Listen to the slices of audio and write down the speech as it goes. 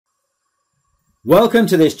Welcome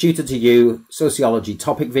to this Tutor to You sociology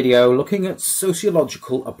topic video looking at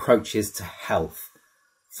sociological approaches to health,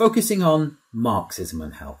 focusing on Marxism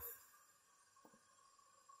and health.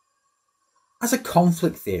 As a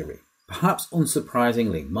conflict theory, perhaps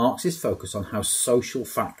unsurprisingly, Marxists focus on how social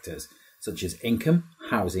factors such as income,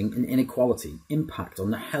 housing and inequality impact on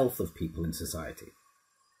the health of people in society.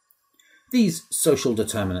 These social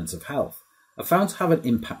determinants of health are found to have an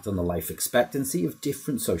impact on the life expectancy of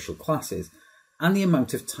different social classes and the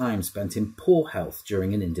amount of time spent in poor health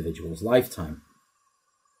during an individual's lifetime.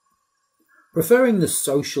 Preferring the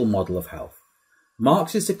social model of health,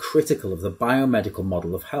 Marxists are critical of the biomedical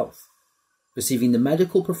model of health, perceiving the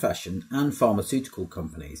medical profession and pharmaceutical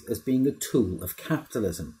companies as being a tool of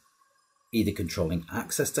capitalism, either controlling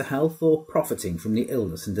access to health or profiting from the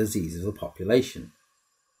illness and disease of the population.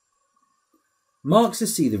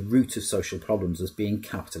 Marxists see the root of social problems as being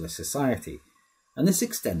capitalist society, and this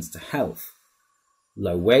extends to health.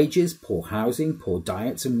 Low wages, poor housing, poor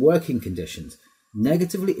diets and working conditions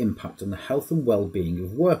negatively impact on the health and well-being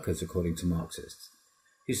of workers, according to Marxists,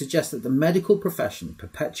 who suggest that the medical profession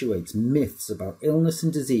perpetuates myths about illness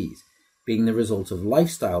and disease being the result of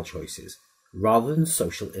lifestyle choices rather than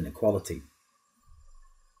social inequality.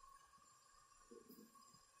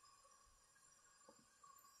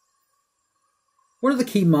 One of the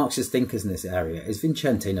key Marxist thinkers in this area is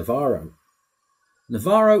Vicente Navarro.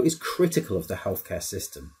 Navarro is critical of the healthcare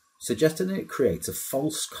system, suggesting that it creates a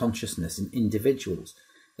false consciousness in individuals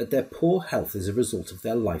that their poor health is a result of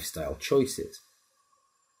their lifestyle choices,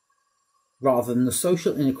 rather than the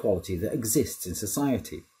social inequality that exists in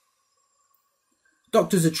society.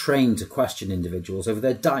 Doctors are trained to question individuals over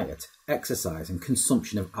their diet, exercise and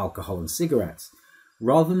consumption of alcohol and cigarettes,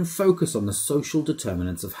 rather than focus on the social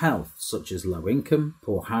determinants of health, such as low income,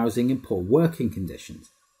 poor housing and poor working conditions.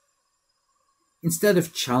 Instead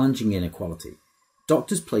of challenging inequality,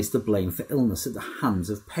 doctors place the blame for illness at the hands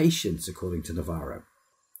of patients, according to Navarro,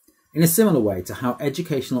 in a similar way to how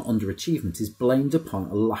educational underachievement is blamed upon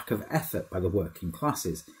a lack of effort by the working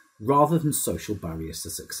classes, rather than social barriers to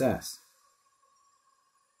success.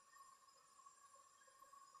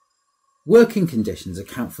 Working conditions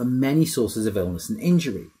account for many sources of illness and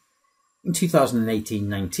injury. In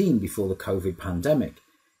 2018-19, before the COVID pandemic,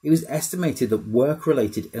 it was estimated that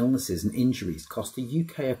work-related illnesses and injuries cost the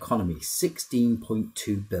UK economy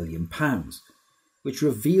 £16.2 billion, which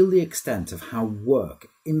reveal the extent of how work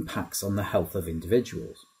impacts on the health of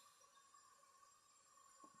individuals.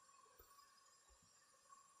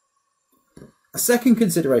 A second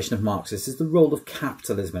consideration of Marxists is the role of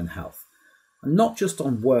capitalism in health, and not just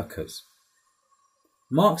on workers.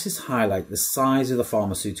 Marxists highlight the size of the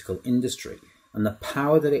pharmaceutical industry and the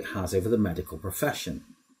power that it has over the medical profession.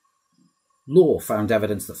 Law found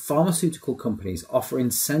evidence that pharmaceutical companies offer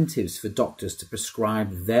incentives for doctors to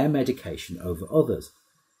prescribe their medication over others,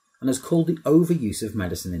 and has called the overuse of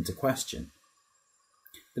medicine into question.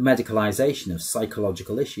 The medicalisation of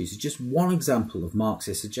psychological issues is just one example of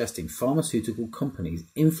Marxists suggesting pharmaceutical companies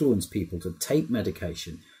influence people to take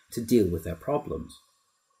medication to deal with their problems.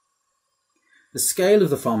 The scale of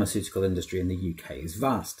the pharmaceutical industry in the UK is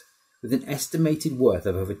vast, with an estimated worth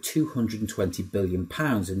of over £220 billion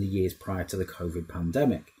in the years prior to the COVID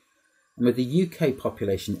pandemic. And with the UK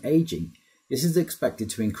population ageing, this is expected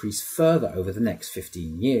to increase further over the next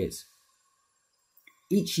 15 years.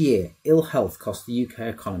 Each year, ill health costs the UK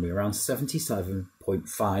economy around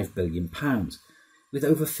 £77.5 billion, with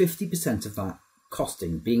over 50% of that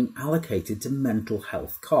costing being allocated to mental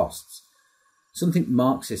health costs, something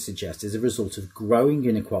Marxists suggest is a result of growing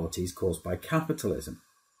inequalities caused by capitalism.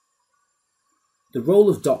 The role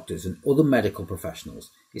of doctors and other medical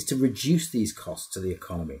professionals is to reduce these costs to the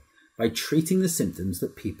economy by treating the symptoms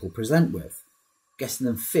that people present with, getting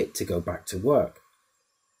them fit to go back to work.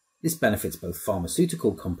 This benefits both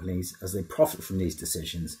pharmaceutical companies as they profit from these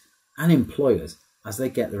decisions and employers as they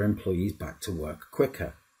get their employees back to work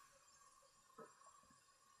quicker.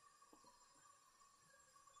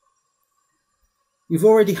 We've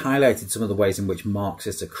already highlighted some of the ways in which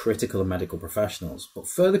Marxists are critical of medical professionals, but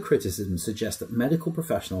further criticism suggests that medical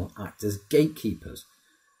professionals act as gatekeepers,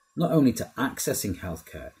 not only to accessing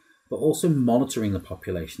healthcare, but also monitoring the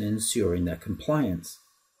population and ensuring their compliance.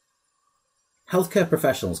 Healthcare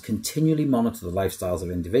professionals continually monitor the lifestyles of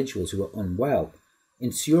individuals who are unwell,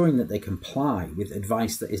 ensuring that they comply with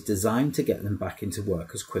advice that is designed to get them back into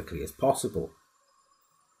work as quickly as possible.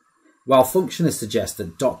 While functionalists suggest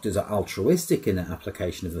that doctors are altruistic in their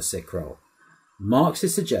application of the sick role,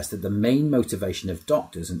 Marxists suggest that the main motivation of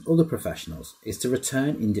doctors and other professionals is to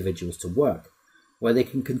return individuals to work, where they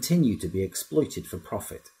can continue to be exploited for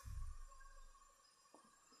profit.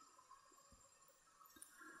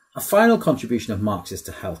 A final contribution of Marxists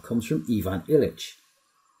to health comes from Ivan Illich.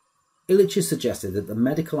 Illich has suggested that the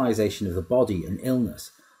medicalization of the body and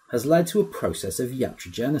illness has led to a process of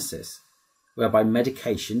iatrogenesis, whereby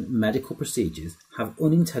medical procedures have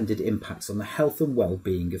unintended impacts on the health and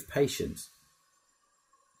well-being of patients.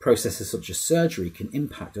 Processes such as surgery can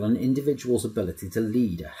impact on an individual's ability to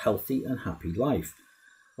lead a healthy and happy life,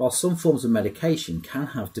 while some forms of medication can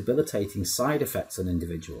have debilitating side effects on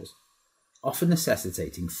individuals, often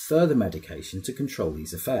necessitating further medication to control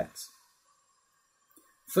these effects.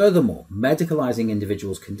 Furthermore, medicalizing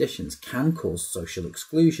individuals' conditions can cause social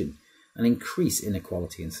exclusion and increase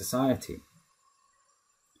inequality in society.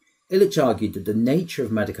 Illich argued that the nature of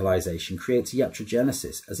medicalization creates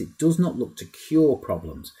iatrogenesis, as it does not look to cure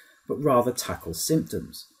problems, but rather tackle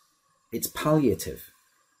symptoms. It's palliative,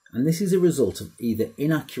 and this is a result of either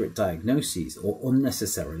inaccurate diagnoses or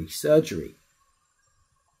unnecessary surgery.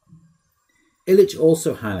 Illich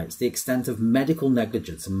also highlights the extent of medical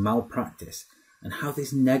negligence and malpractice, and how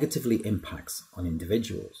this negatively impacts on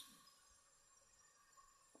individuals.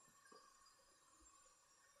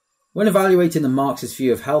 When evaluating the Marxist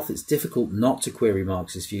view of health, it's difficult not to query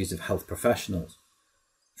Marxist views of health professionals.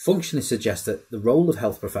 Functionalists suggest that the role of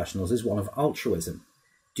health professionals is one of altruism,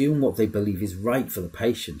 doing what they believe is right for the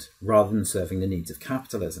patient, rather than serving the needs of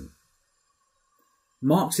capitalism.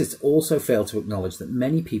 Marxists also fail to acknowledge that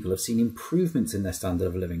many people have seen improvements in their standard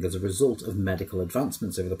of living as a result of medical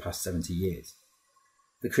advancements over the past 70 years.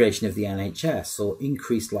 The creation of the NHS saw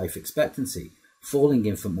increased life expectancy, falling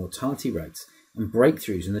infant mortality rates, and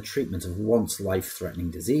breakthroughs in the treatment of once life-threatening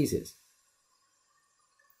diseases.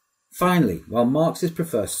 Finally, while Marxists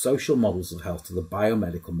prefer social models of health to the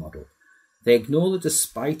biomedical model, they ignore that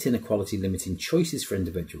despite inequality limiting choices for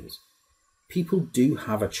individuals, people do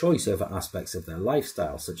have a choice over aspects of their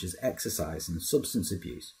lifestyle, such as exercise and substance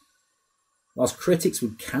abuse. Whilst critics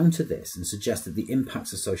would counter this and suggest that the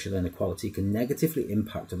impacts of social inequality can negatively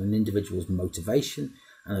impact on an individual's motivation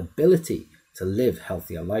and ability to live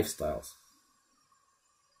healthier lifestyles.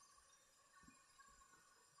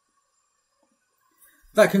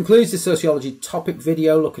 That concludes the sociology topic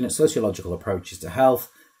video looking at sociological approaches to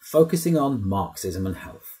health, focusing on Marxism and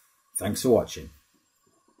health. Thanks for watching.